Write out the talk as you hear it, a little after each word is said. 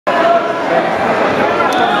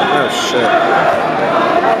shit.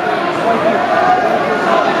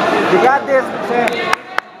 You got this, Michelle.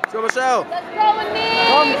 Let's go, Michelle. Let's go with me.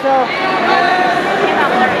 Go, Michelle.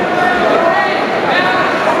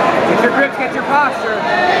 Get your grips, get your posture.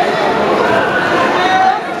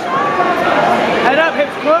 Head up,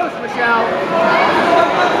 hips close, Michelle.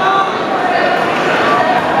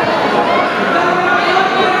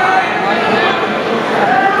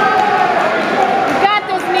 You got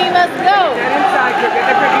this, me. Let's go. That inside grip, get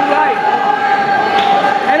the grip you like.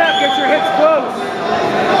 Head up, get your hips close.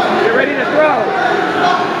 Get ready to throw.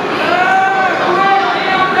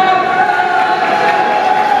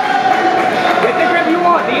 Get the grip you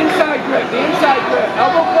want, the inside grip, the inside grip.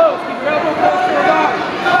 Elbow close, keep your elbow close to the line.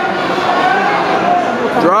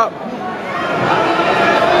 Drop.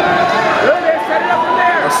 Good, there, set it up from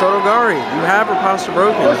there. Sotogari, you have her posture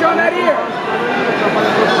broken. Push on that ear.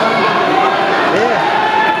 Yeah.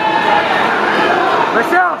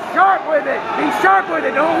 Michelle, sharp with it. Be sharp with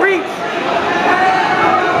it, don't reach.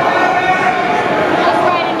 Let's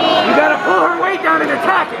try to knee. You gotta pull her weight down and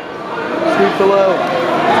attack it. Sweep below.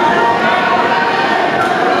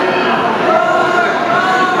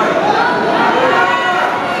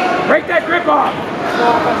 Break that grip off.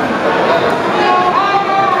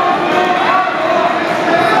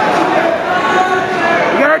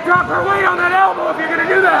 You gotta drop her weight on that elbow if you're gonna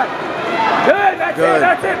do that. Good, that's Good. it,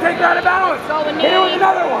 that's it. Take that out of balance. Go with Hit it with knee.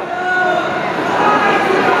 another one.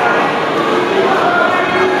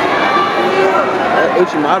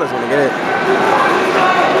 Uchimata's gonna get it.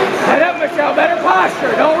 Head up, Michelle, better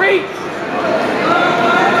posture, don't reach.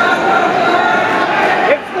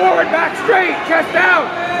 Hips forward, back straight, chest down.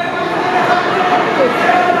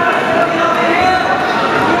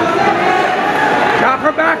 Drop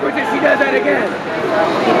her backwards if she does that again.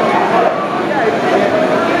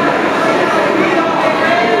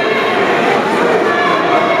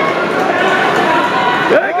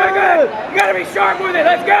 Good, good, good. You gotta be sharp with it.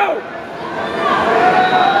 Let's go.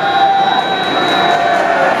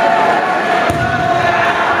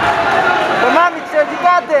 Come on, Michelle, you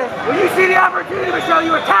got this. When you see the opportunity, Michelle,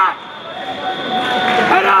 you attack.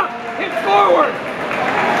 Head up, hips forward.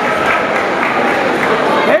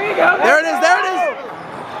 There you go. There it is, there it is.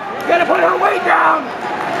 You gotta put her weight down.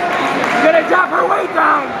 You gotta drop her weight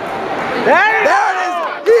down. There you There it is.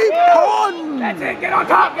 Keep on. That's it. Get on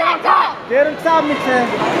top. Get on top. Get on top, Michelle.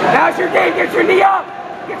 Now's your game. Get your knee up.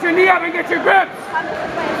 Get your knee up and get your grips.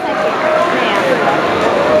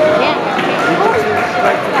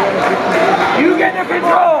 You get the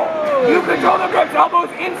control. You control the grips.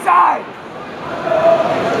 Elbows inside.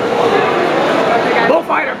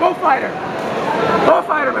 Bullfighter. Bullfighter.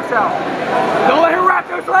 Bullfighter, Michelle. Don't let her wrap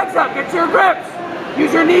those legs up. Get your grips.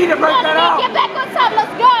 Use your knee to break that out. Get back on top.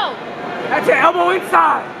 Let's go. That's it. Elbow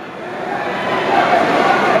inside.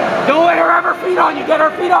 Don't let her have her feet on you. Get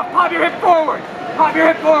her feet off. Pop your hip forward. Pop your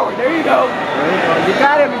hip forward. There you go. You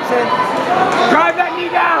got it, Michelle. Drive that knee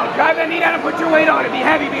down. Drive that knee down and put your weight on it. Be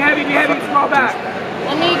heavy, be heavy, be heavy. Scroll back.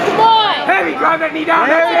 I need, come on. Heavy. Drive that knee down.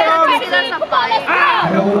 There That's you it. go. Come on, let's go.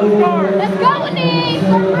 Don't close doors. Let's go, Anene.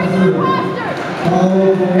 We're breaking our posture.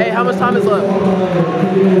 Hey, how much time is left? When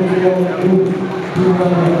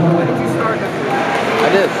did you start that? I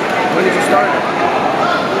did. When did you start?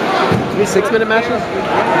 6-minute matches?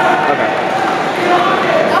 Okay.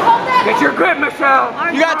 Now hold that. Get your grip, Michelle.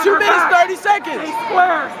 You got 2 minutes, 30 seconds. Stay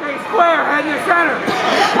square. Stay square. Head in the center.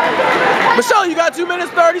 Michelle, you got 2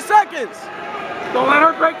 minutes, 30 seconds. Don't let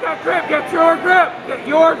her break that grip. Get your grip. Get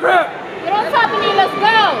your grip. Get on top of me. Let's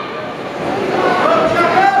go.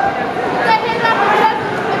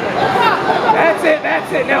 That's it.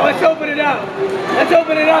 That's it. Now let's open it up. Let's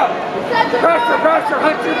open it up. Pressure, pressure.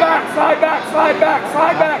 Hunt your back. Slide back. Slide back.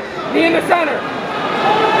 Slide back. Knee in the center.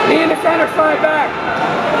 Knee in the center. Slide back.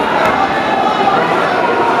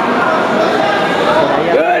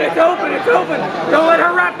 Good. It's open. It's open. Don't let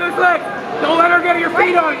her wrap those legs. Don't let her get your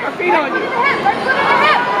feet on you. Your feet on you.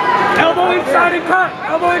 Elbow inside and cut.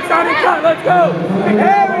 Elbow inside and cut. Let's go.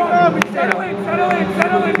 There we go, Settle in. Settle in.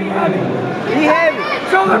 Settle in. Be heavy. Be heavy.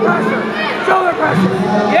 Shoulder pressure. Shoulder pressure.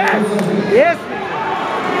 Yes. Yes.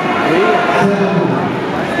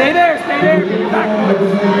 Stay there. Stay there. Get your back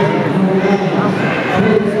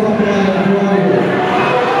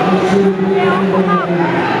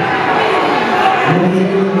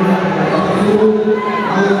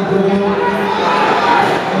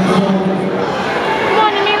Come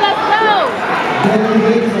on, Anene, let's go.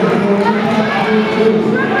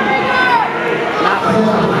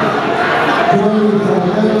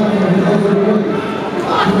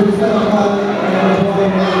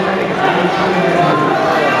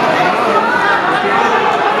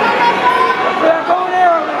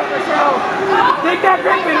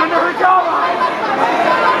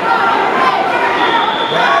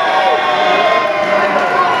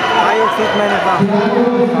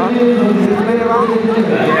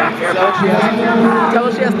 Tell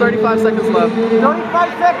her she has 35 seconds left. 35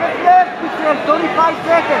 seconds left, Michelle. 35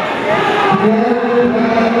 seconds.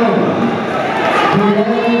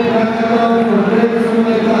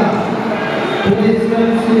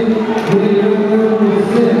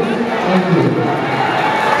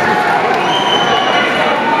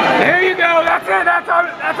 There you go. That's it.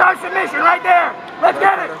 That's our submission right there. Let's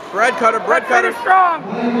get it. Bread cutter, bread Let's cutter. finish strong.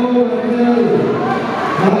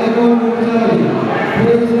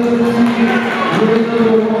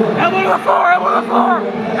 Elbow to the floor. Elbow to the floor.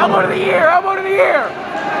 Elbow to the ear. Elbow to the ear.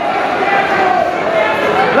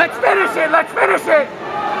 Let's finish it. Let's finish it.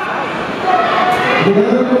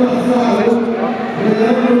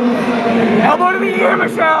 Elbow to the ear,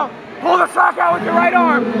 Michelle. Pull the sock out with your right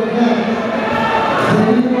arm.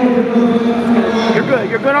 You're good.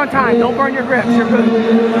 You're good on time. Don't burn your grips. You're good.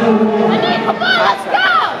 Anene, come on, let's go.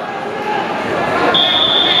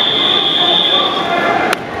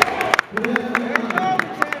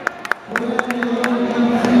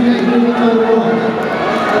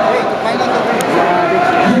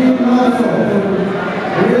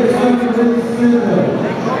 Hey,